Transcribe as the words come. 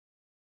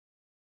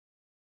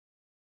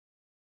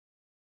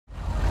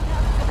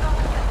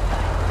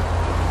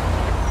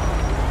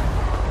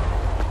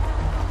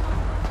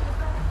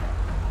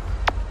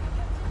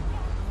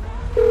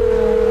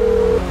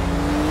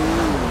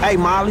Hey,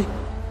 Molly.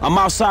 I'm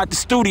outside the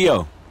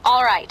studio.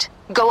 All right.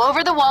 Go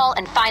over the wall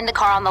and find the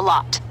car on the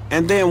lot.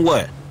 And then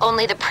what?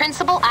 Only the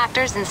principal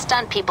actors and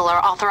stunt people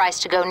are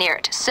authorized to go near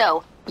it.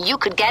 So, you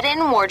could get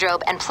in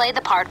wardrobe and play the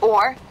part,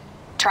 or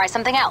try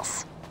something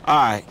else. All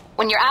right.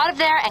 When you're out of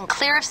there and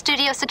clear of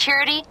studio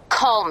security,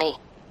 call me.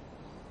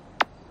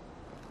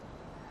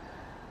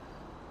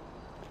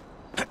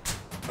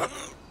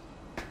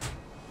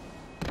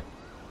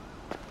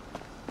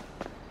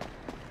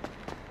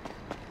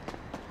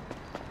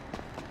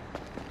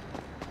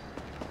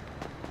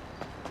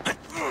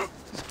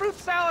 This fruit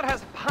salad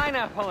has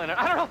pineapple in it.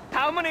 I don't know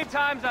how many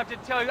times I have to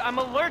tell you I'm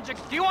allergic.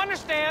 Do you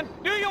understand?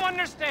 Do you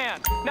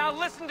understand? Now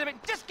listen to me.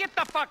 Just get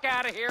the fuck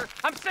out of here.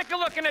 I'm sick of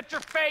looking at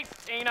your face,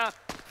 Tina.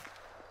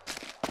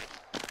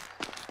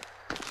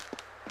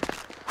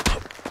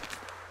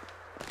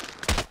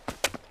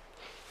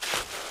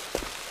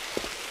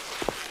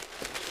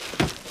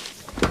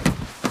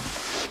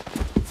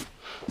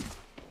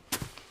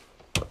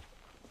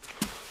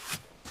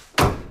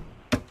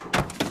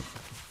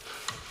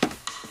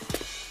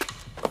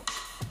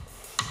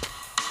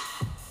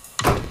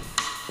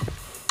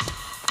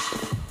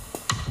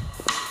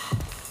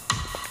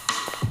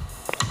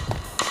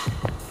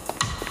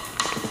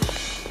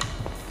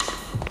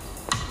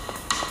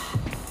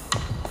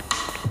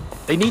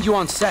 They need you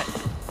on set.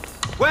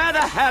 Where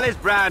the hell is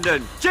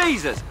Brandon?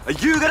 Jesus! Are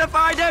you gonna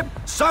find him?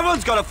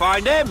 Someone's gotta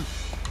find him!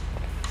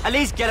 At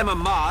least get him a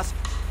mask,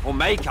 or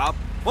makeup,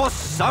 or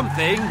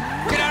something.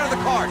 Get out of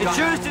the car, It's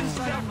used in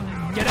stuff.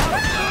 Get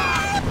out!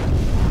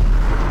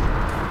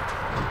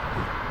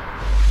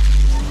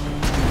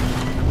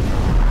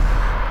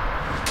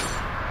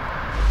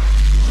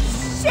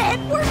 Shit!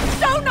 We're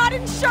so not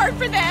insured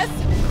for this!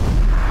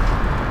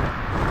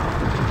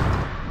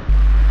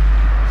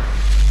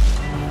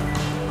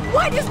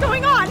 What is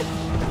going on?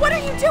 What are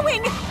you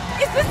doing?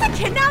 Is this a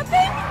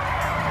kidnapping?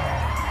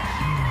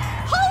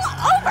 Pull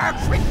over!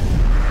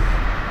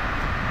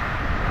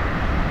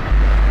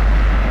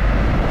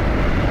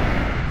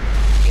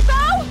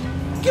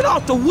 Evo? Get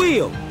off the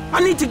wheel! I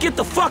need to get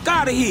the fuck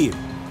out of here!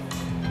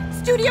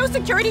 Studio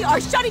security are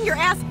shutting your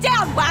ass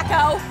down,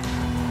 wacko!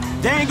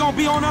 They ain't gonna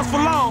be on us for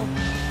long.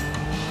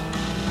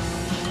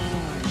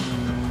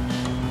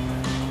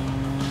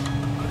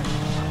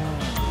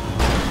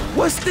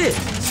 What's this?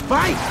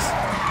 Spikes?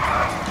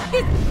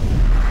 Is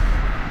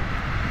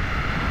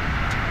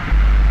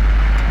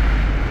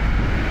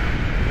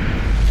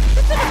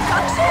it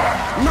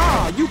abduction?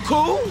 Nah, you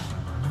cool?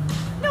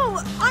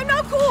 No, I'm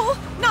not cool.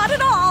 Not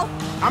at all.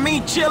 I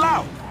mean, chill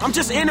out. I'm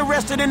just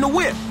interested in the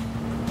whip.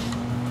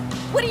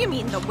 What do you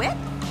mean, the whip?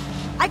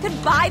 I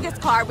could buy this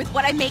car with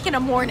what I make in a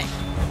morning.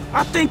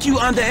 I think you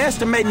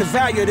underestimating the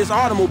value of this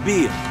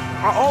automobile.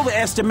 Or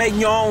overestimating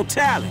your own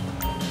talent.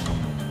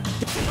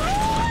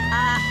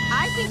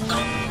 I think...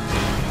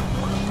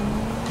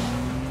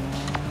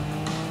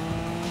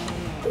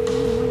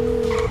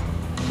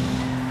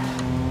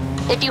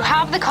 If you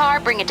have the car,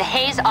 bring it to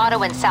Hayes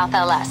Auto in South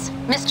LS.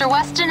 Mr.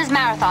 Weston is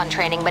marathon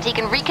training, but he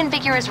can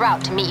reconfigure his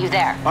route to meet you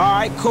there. All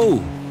right,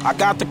 cool. I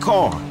got the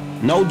car.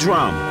 No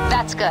drama.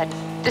 That's good.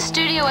 The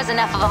studio is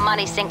enough of a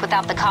money sink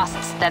without the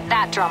costs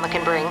that drama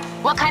can bring.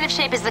 What kind of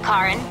shape is the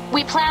car in?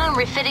 We plan on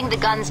refitting the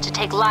guns to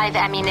take live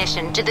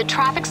ammunition. Do the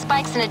traffic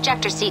spikes and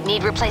ejector seat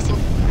need replacing?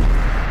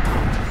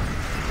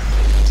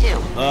 Too.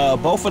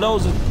 Both of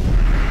those are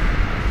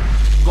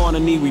going to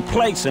need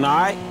replacing, all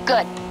right?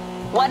 Good.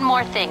 One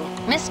more thing.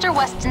 Mr.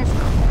 Weston's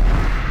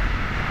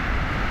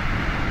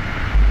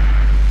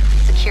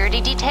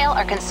security detail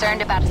are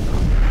concerned about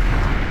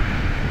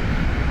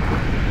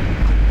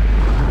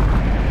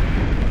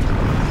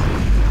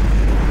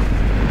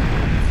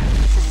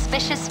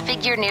suspicious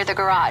figure near the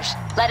garage.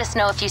 Let us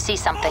know if you see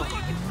something.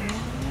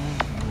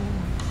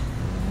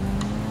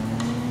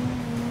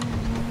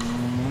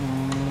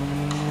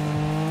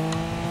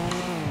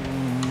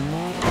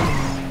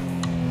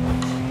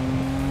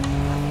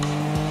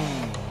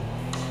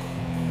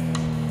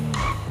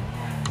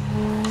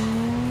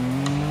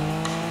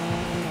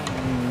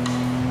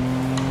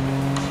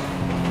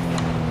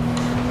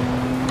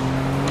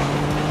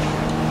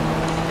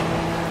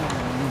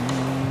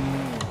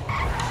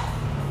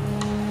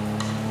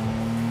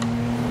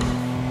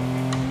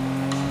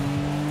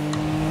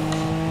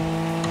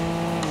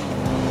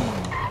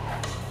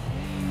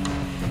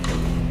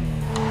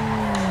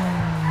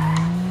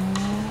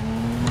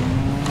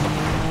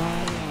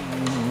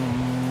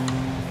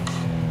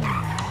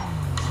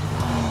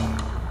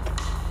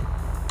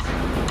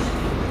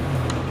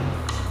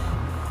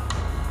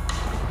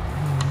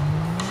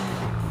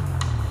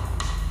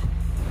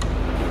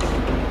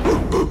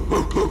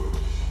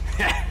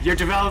 You're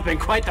developing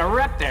quite the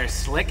rep there,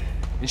 Slick.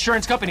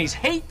 Insurance companies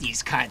hate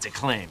these kinds of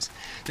claims.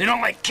 They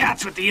don't like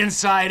cats with the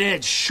inside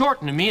edge,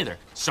 shorten them either.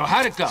 So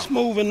how'd it go?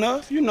 Smooth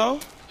enough, you know.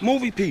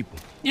 Movie people.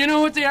 You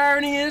know what the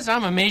irony is?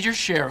 I'm a major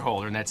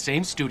shareholder in that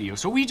same studio,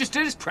 so what we just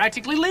did is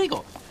practically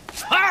legal.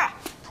 Ha!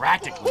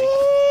 Practically.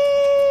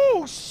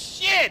 Oh,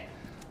 shit!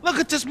 Look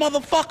at this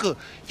motherfucker.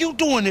 You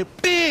doing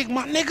it big,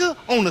 my nigga,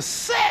 on the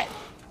set.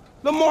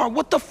 Lamar,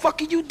 what the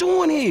fuck are you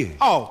doing here?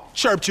 Oh,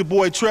 chirped your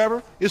boy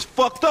Trevor. It's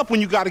fucked up when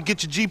you gotta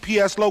get your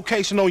GPS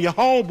location on your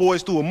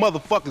homeboys through a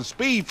motherfucking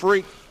speed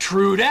freak.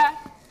 True that.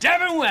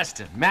 Devin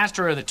Weston,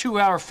 master of the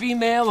 2-hour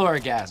female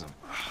orgasm.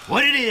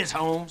 What it is,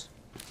 Holmes?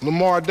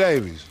 Lamar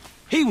Davies.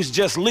 He was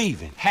just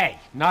leaving. Hey,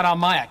 not on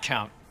my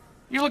account.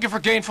 You looking for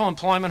gainful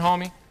employment,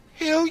 homie?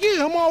 Hell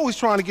yeah, I'm always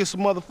trying to get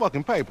some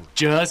motherfucking paper.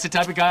 Just the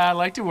type of guy I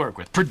like to work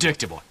with.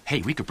 Predictable.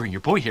 Hey, we could bring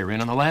your boy here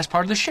in on the last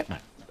part of the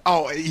shipment.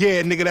 Oh,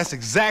 yeah, nigga, that's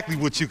exactly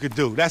what you could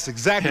do. That's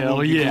exactly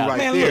what you do right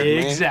Man, there. look,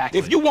 man, Exactly.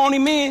 if you want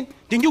him in,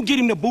 then you get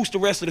him to boost the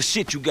rest of the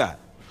shit you got.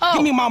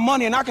 Give me my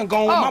money and I can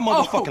go on with my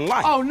motherfucking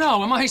life. Oh,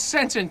 no, am I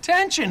sensing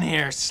tension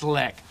here,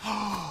 Slick?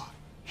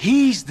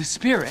 He's the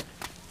spirit,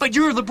 but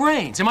you're the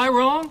brains. Am I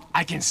wrong?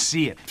 I can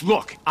see it.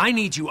 Look, I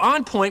need you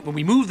on point when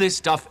we move this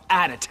stuff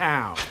out of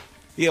town.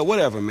 Yeah,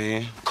 whatever,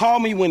 man. Call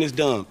me when it's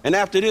done. And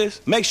after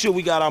this, make sure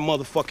we got our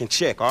motherfucking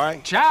check, all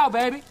right? Ciao,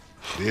 baby.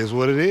 It is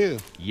what it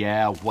is.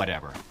 Yeah,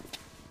 whatever.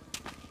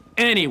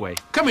 Anyway,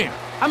 come here.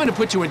 I'm gonna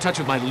put you in touch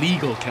with my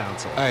legal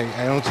counsel. Hey,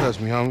 don't touch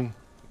me, homie.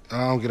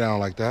 I don't get down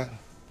like that.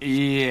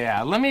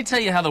 Yeah, let me tell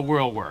you how the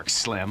world works,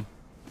 Slim.